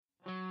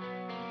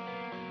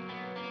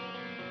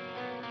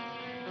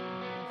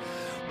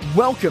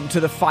Welcome to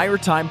the Fire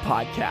Time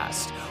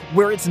Podcast,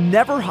 where it's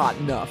never hot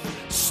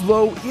enough,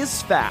 slow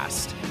is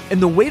fast,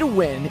 and the way to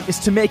win is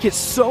to make it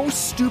so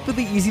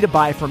stupidly easy to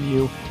buy from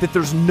you that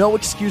there's no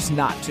excuse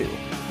not to.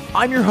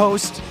 I'm your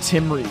host,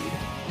 Tim Reed.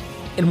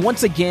 And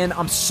once again,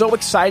 I'm so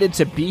excited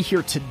to be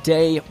here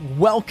today.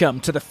 Welcome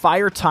to the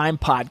Fire Time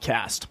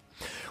Podcast.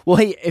 Well,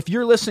 hey, if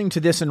you're listening to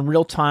this in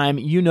real time,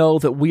 you know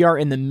that we are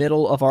in the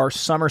middle of our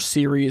summer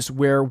series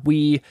where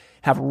we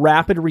have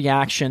rapid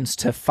reactions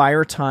to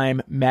Fire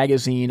Time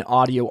magazine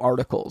audio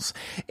articles.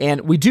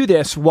 And we do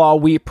this while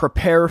we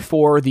prepare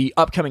for the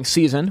upcoming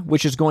season,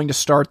 which is going to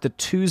start the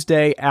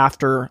Tuesday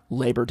after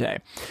Labor Day.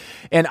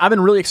 And I've been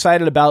really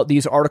excited about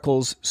these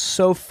articles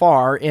so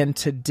far, and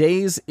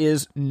today's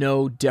is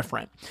no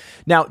different.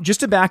 Now, just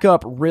to back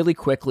up really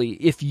quickly,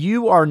 if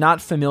you are not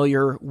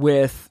familiar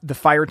with the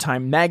Fire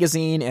Time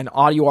magazine and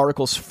audio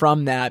articles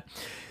from that,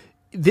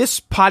 this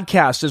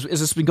podcast,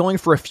 as it's been going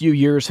for a few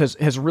years,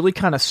 has really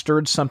kind of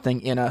stirred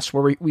something in us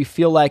where we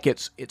feel like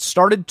it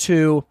started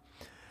to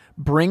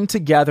bring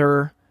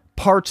together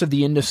parts of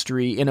the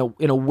industry in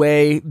a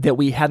way that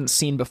we hadn't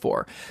seen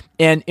before.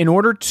 And in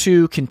order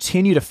to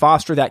continue to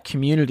foster that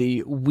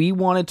community, we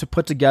wanted to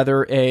put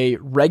together a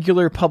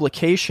regular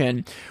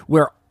publication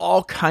where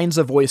all kinds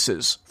of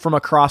voices from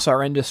across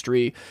our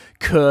industry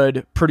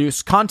could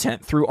produce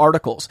content through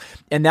articles.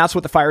 And that's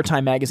what the Fire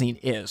Time magazine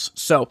is.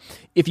 So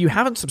if you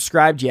haven't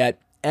subscribed yet,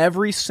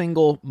 every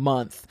single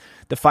month,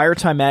 the Fire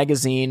Time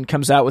magazine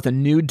comes out with a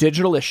new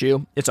digital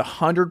issue. It's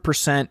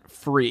 100%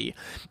 free.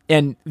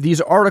 And these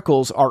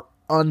articles are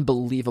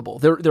unbelievable.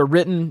 They're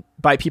written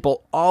by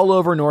people all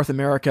over North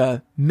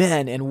America,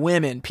 men and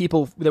women,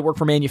 people that work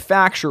for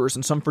manufacturers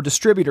and some for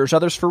distributors,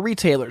 others for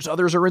retailers,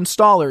 others are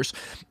installers.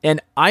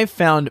 And I've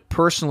found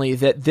personally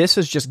that this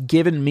has just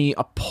given me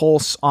a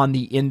pulse on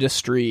the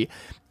industry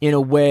in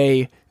a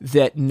way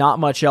that not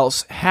much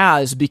else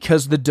has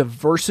because the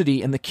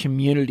diversity and the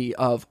community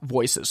of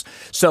voices.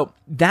 So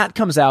that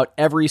comes out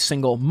every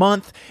single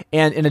month.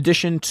 And in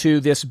addition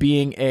to this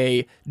being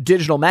a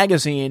digital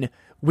magazine,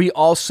 we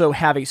also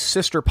have a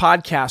sister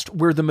podcast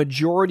where the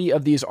majority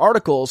of these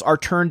articles are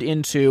turned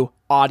into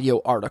audio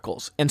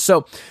articles. And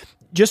so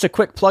just a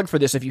quick plug for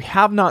this, if you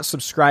have not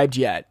subscribed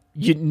yet,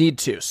 you need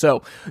to.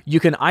 So you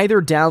can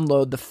either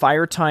download the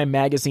Fire Time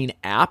magazine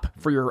app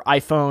for your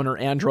iPhone or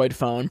Android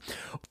phone,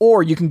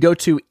 or you can go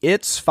to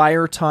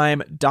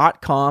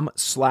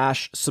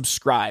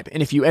itsfiretime.com/subscribe.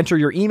 And if you enter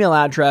your email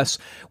address,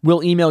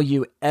 we'll email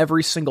you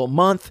every single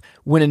month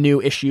when a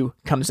new issue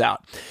comes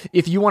out.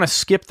 If you want to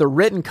skip the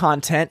written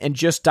content and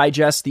just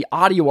digest the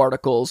audio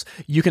articles,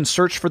 you can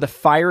search for the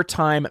Fire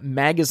Time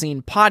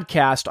magazine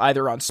podcast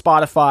either on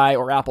Spotify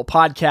or Apple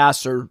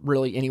Podcasts or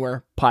really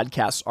anywhere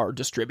podcasts are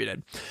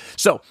distributed.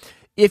 So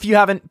if you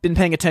haven't been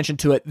paying attention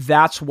to it,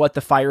 that's what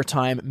the Fire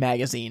Time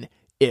magazine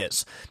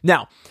is.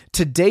 Now,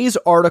 today's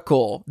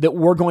article that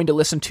we're going to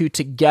listen to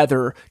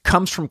together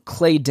comes from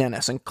Clay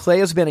Dennis, and Clay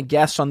has been a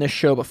guest on this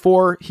show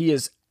before. He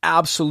is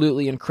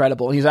absolutely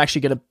incredible. He's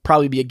actually going to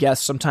probably be a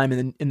guest sometime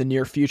in the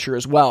near future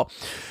as well.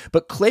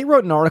 But Clay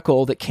wrote an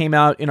article that came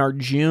out in our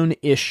June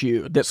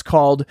issue that's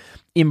called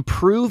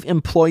Improve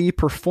Employee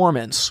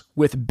Performance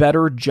with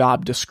Better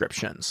Job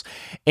Descriptions.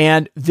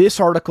 And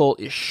this article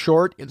is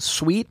short and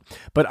sweet,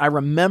 but I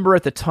remember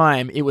at the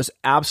time it was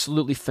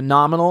absolutely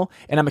phenomenal,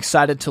 and I'm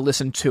excited to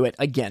listen to it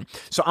again.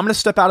 So I'm going to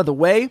step out of the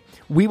way.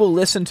 We will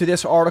listen to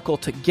this article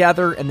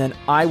together, and then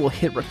I will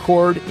hit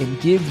record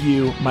and give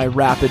you my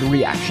rapid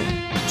reaction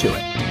to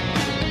it.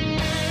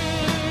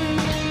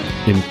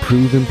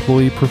 Improve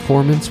Employee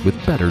Performance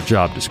with Better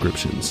Job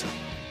Descriptions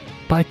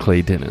by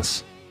Clay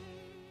Dennis.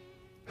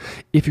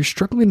 If you're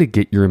struggling to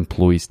get your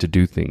employees to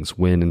do things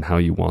when and how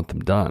you want them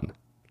done,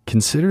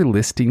 consider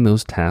listing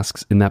those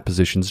tasks in that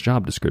position's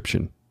job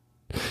description.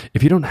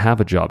 If you don't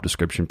have a job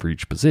description for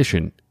each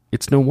position,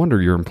 it's no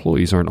wonder your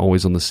employees aren't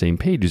always on the same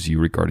page as you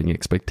regarding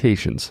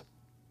expectations.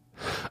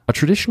 A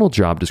traditional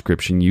job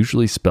description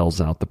usually spells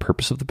out the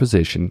purpose of the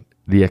position,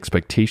 the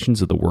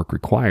expectations of the work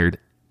required,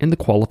 and the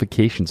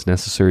qualifications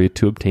necessary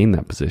to obtain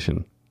that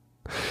position.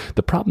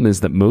 The problem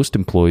is that most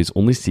employees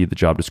only see the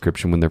job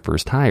description when they're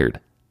first hired,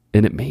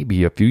 and it may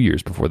be a few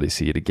years before they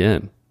see it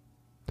again.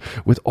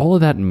 With all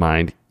of that in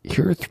mind,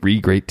 here are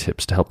 3 great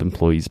tips to help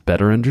employees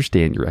better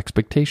understand your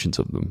expectations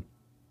of them.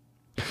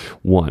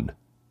 1.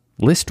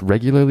 List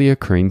regularly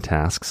occurring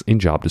tasks in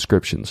job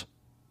descriptions.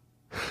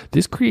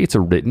 This creates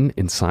a written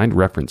and signed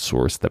reference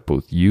source that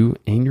both you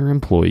and your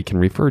employee can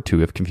refer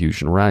to if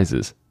confusion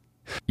arises.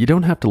 You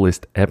don't have to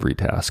list every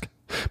task,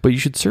 but you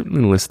should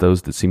certainly list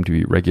those that seem to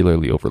be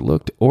regularly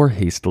overlooked or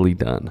hastily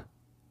done.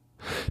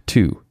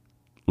 2.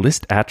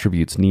 List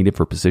attributes needed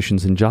for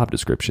positions in job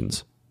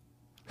descriptions.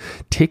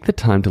 Take the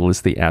time to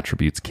list the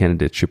attributes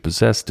candidates should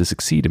possess to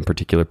succeed in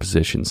particular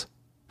positions.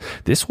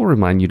 This will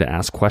remind you to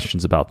ask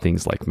questions about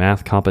things like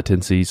math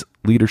competencies,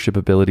 leadership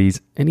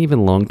abilities, and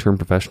even long-term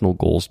professional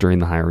goals during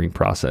the hiring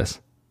process.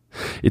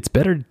 It's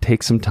better to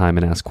take some time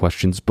and ask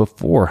questions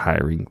before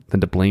hiring than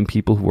to blame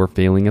people who are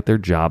failing at their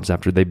jobs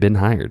after they've been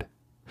hired.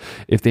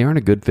 If they aren't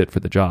a good fit for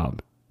the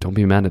job, don't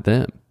be mad at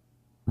them.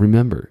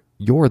 Remember,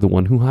 you're the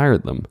one who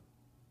hired them.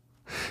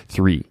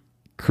 3.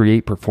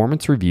 Create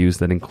performance reviews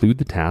that include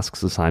the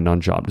tasks assigned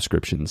on job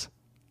descriptions.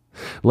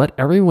 Let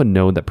everyone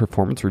know that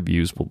performance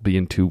reviews will be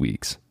in 2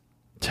 weeks.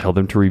 Tell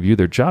them to review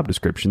their job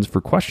descriptions for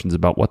questions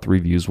about what the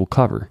reviews will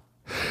cover.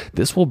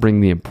 This will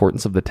bring the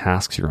importance of the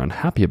tasks you're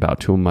unhappy about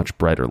to a much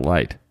brighter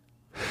light.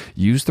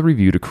 Use the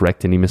review to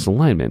correct any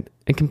misalignment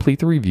and complete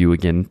the review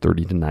again in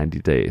 30 to 90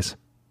 days.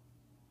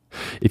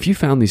 If you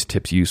found these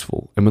tips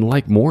useful and would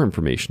like more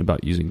information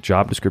about using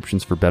job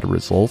descriptions for better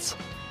results,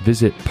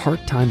 visit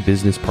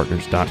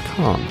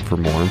parttimebusinesspartners.com for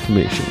more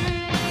information.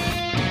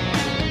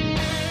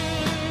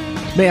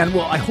 Man,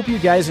 well, I hope you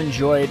guys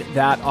enjoyed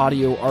that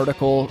audio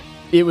article.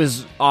 It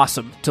was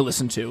awesome to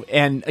listen to.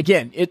 And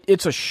again,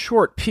 it's a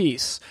short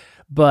piece,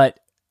 but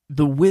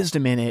the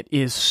wisdom in it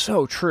is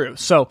so true.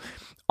 So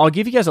I'll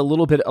give you guys a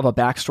little bit of a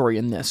backstory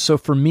in this. So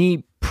for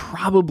me,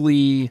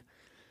 probably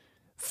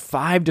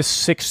 5 to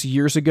 6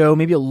 years ago,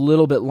 maybe a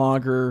little bit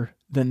longer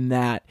than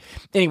that.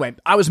 Anyway,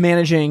 I was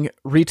managing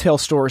retail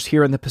stores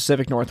here in the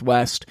Pacific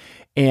Northwest,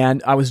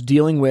 and I was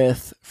dealing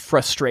with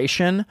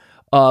frustration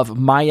of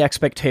my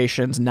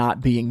expectations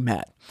not being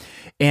met.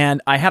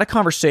 And I had a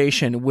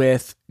conversation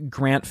with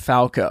Grant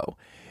Falco,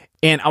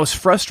 and I was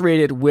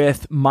frustrated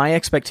with my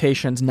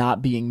expectations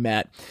not being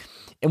met.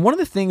 And one of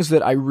the things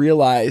that I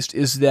realized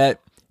is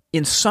that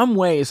in some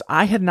ways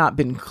I had not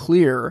been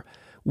clear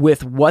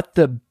with what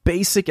the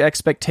basic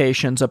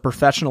expectations of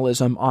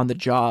professionalism on the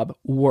job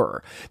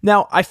were.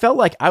 Now, I felt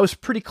like I was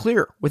pretty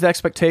clear with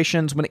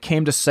expectations when it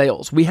came to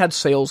sales. We had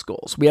sales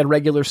goals. We had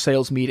regular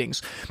sales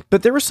meetings.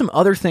 But there were some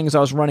other things I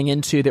was running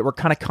into that were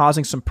kind of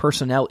causing some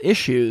personnel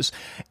issues.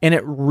 And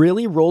it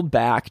really rolled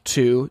back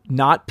to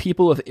not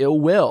people of ill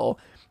will,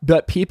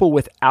 but people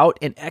without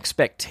an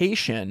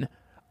expectation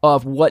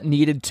of what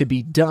needed to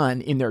be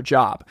done in their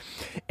job.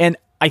 And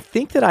I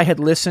think that I had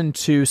listened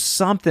to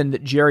something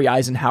that Jerry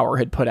Eisenhower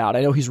had put out.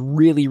 I know he's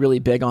really, really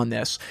big on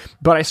this,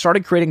 but I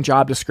started creating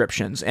job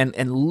descriptions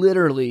and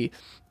literally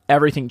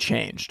everything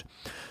changed.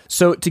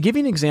 So to give you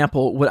an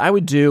example, what I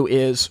would do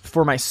is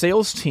for my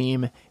sales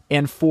team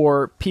and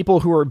for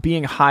people who are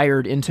being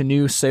hired into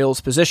new sales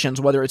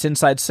positions, whether it's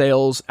inside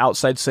sales,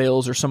 outside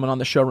sales, or someone on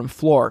the showroom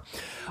floor,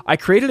 I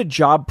created a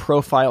job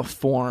profile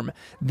form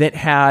that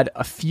had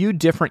a few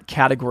different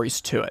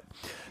categories to it.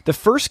 The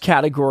first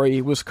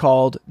category was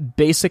called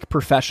basic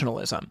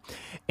professionalism.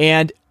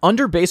 And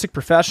under basic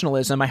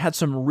professionalism, I had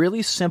some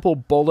really simple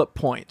bullet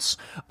points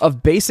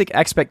of basic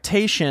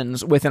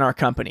expectations within our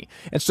company.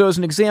 And so as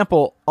an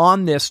example,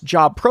 on this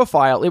job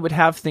profile, it would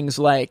have things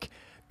like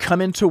come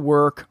into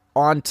work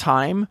on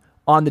time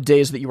on the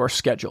days that you are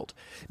scheduled.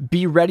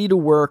 Be ready to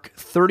work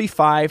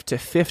 35 to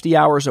 50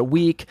 hours a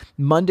week,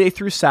 Monday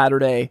through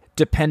Saturday,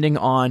 depending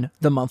on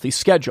the monthly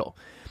schedule.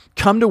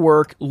 Come to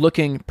work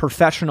looking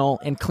professional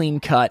and clean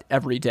cut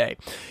every day.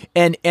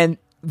 And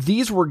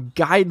these were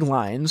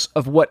guidelines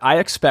of what I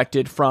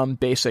expected from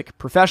basic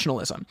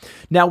professionalism.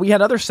 Now, we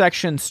had other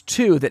sections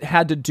too that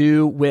had to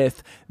do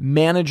with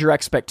manager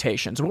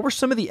expectations. What were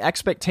some of the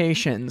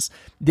expectations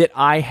that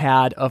I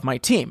had of my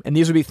team? And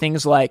these would be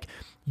things like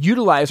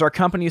utilize our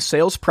company's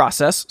sales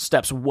process,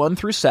 steps 1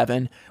 through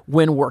 7,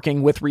 when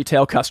working with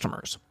retail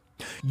customers.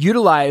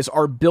 Utilize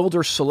our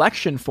builder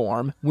selection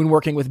form when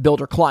working with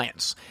builder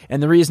clients.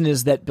 And the reason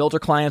is that builder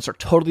clients are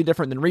totally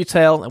different than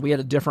retail, and we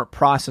had a different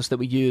process that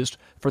we used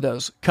for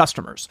those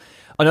customers.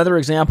 Another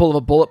example of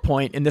a bullet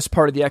point in this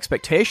part of the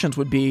expectations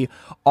would be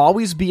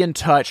always be in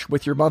touch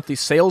with your monthly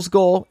sales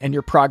goal and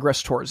your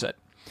progress towards it.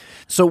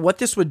 So what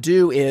this would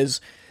do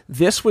is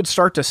this would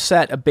start to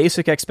set a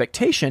basic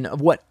expectation of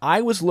what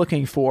I was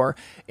looking for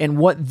and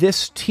what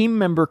this team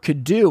member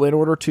could do in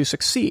order to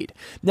succeed.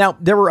 Now,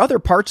 there were other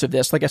parts of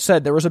this. Like I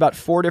said, there was about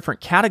 4 different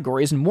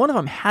categories, and one of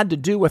them had to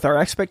do with our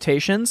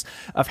expectations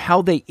of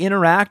how they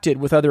interacted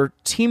with other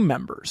team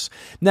members.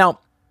 Now,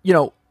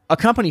 a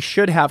company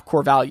should have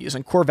core values,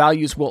 and core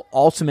values will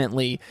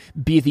ultimately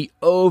be the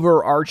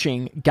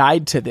overarching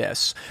guide to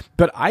this.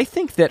 But I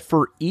think that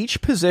for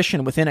each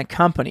position within a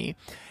company,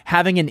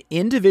 having an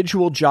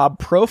individual job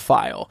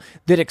profile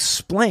that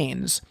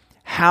explains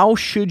how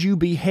should you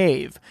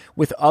behave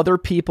with other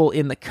people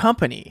in the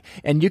company.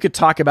 And you could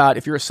talk about,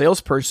 if you're a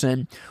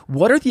salesperson,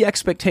 what are the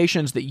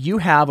expectations that you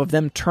have of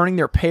them turning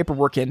their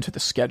paperwork into the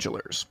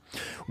schedulers?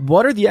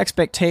 What are the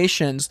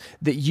expectations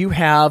that you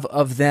have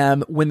of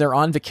them when they're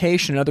on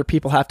vacation and other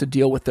people have to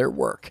deal with their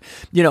work?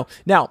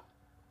 Now,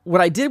 what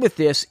I did with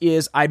this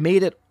is I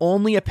made it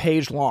only a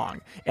page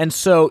long. And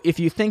so if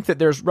you think that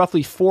there's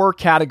roughly 4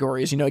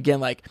 categories,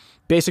 again, like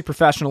basic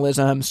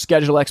professionalism,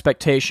 schedule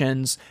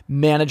expectations,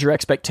 manager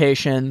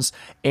expectations,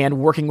 and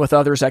working with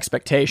others'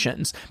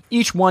 expectations,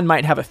 each one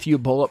might have a few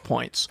bullet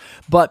points.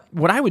 But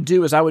what I would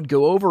do is I would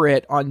go over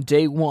it on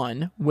day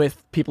 1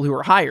 with people who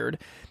are hired,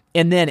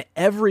 and then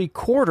every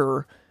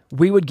quarter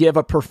we would give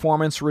a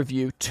performance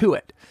review to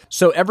it.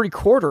 So every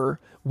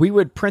quarter we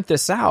would print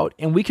this out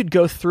and we could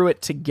go through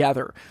it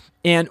together.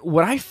 And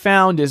what I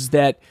found is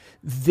that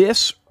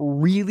this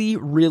really,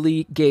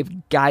 really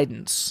gave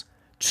guidance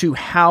to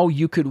how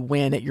you could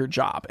win at your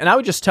job. And I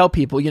would just tell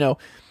people,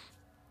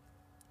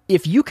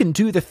 if you can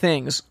do the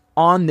things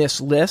on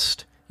this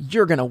list,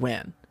 you're going to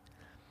win.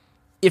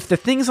 If the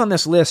things on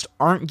this list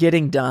aren't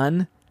getting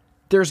done,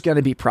 there's going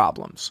to be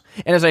problems.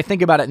 And as I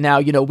think about it now,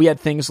 we had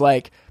things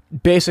like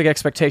basic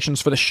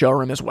expectations for the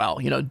showroom as well,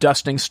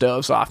 dusting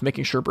stoves off,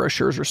 making sure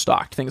brochures are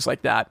stocked, things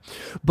like that.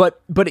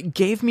 But it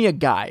gave me a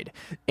guide.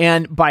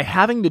 And by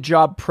having the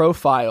job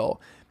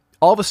profile,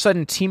 all of a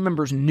sudden team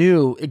members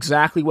knew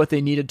exactly what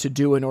they needed to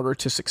do in order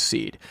to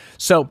succeed.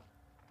 So,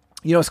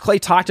 as Clay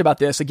talked about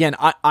this, again,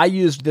 I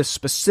used this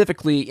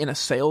specifically in a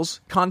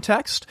sales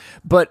context,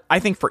 but I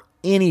think for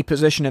any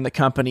position in the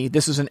company,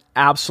 this is an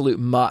absolute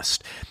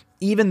must.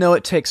 Even though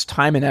it takes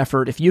time and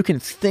effort, if you can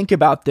think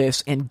about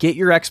this and get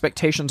your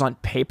expectations on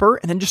paper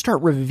and then just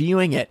start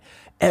reviewing it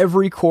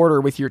every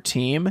quarter with your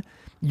team,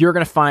 you're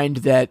going to find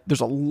that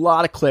there's a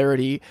lot of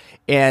clarity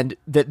and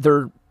that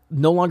they're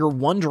no longer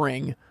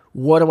wondering,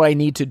 what do I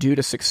need to do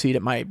to succeed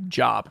at my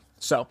job?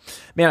 So,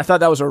 man, I thought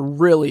that was a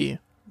really,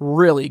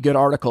 really good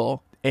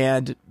article.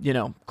 And,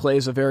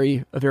 Clay's a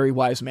very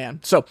wise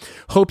man. So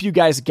hope you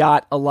guys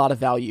got a lot of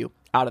value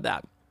out of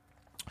that.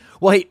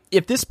 Well, hey,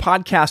 if this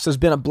podcast has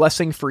been a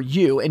blessing for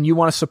you and you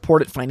want to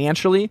support it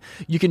financially,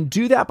 you can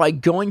do that by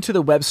going to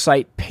the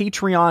website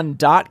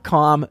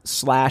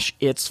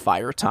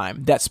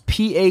patreon.com/itsfiretime. That's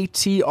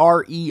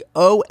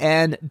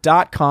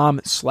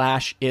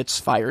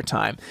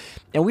patreon.com/itsfiretime.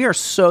 And we are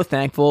so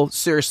thankful,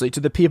 seriously,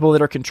 to the people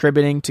that are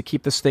contributing to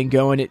keep this thing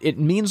going. It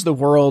means the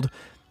world,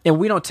 and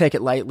we don't take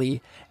it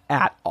lightly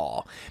at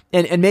all.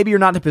 And maybe you're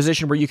not in a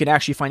position where you can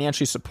actually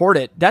financially support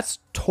it. That's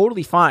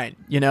totally fine.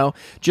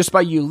 Just by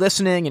you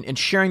listening and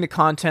sharing the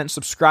content,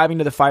 subscribing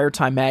to the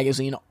FireTime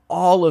magazine,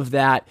 all of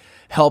that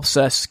helps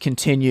us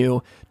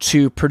continue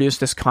to produce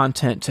this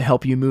content to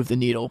help you move the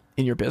needle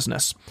in your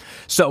business.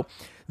 So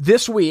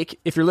this week,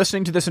 if you're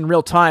listening to this in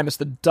real time, it's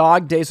the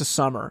dog days of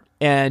summer.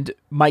 And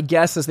my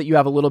guess is that you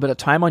have a little bit of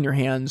time on your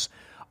hands.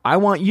 I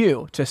want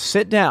you to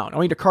sit down. I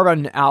want you to carve out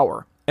an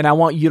hour. And I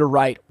want you to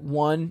write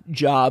one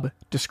job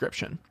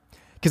description,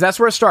 because that's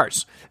where it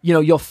starts.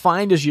 You'll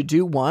find as you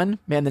do one,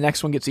 man, the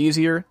next one gets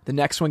easier, the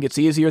next one gets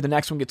easier, the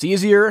next one gets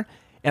easier.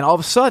 And all of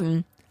a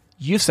sudden,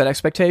 you've set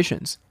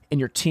expectations and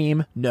your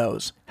team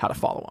knows how to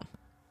follow them.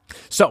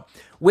 So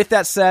with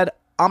that said,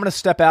 I'm going to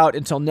step out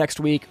until next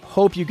week.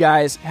 Hope you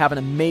guys have an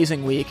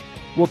amazing week.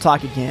 We'll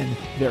talk again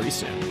very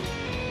soon.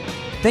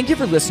 Thank you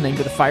for listening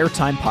to the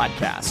FireTime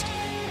Podcast.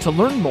 To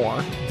learn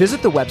more,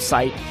 visit the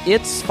website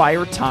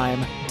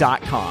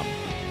itsfiretime.com.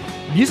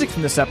 Music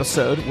from this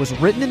episode was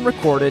written and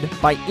recorded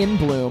by In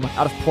Bloom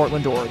out of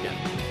Portland, Oregon.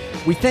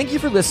 We thank you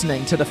for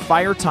listening to the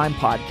FireTime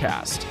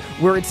Podcast,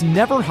 where it's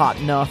never hot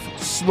enough,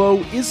 slow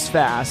is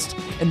fast,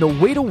 and the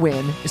way to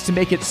win is to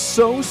make it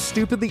so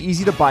stupidly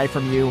easy to buy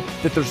from you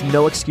that there's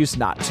no excuse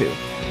not to.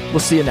 We'll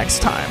see you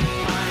next time.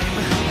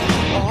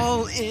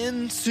 All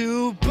in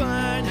to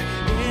burn.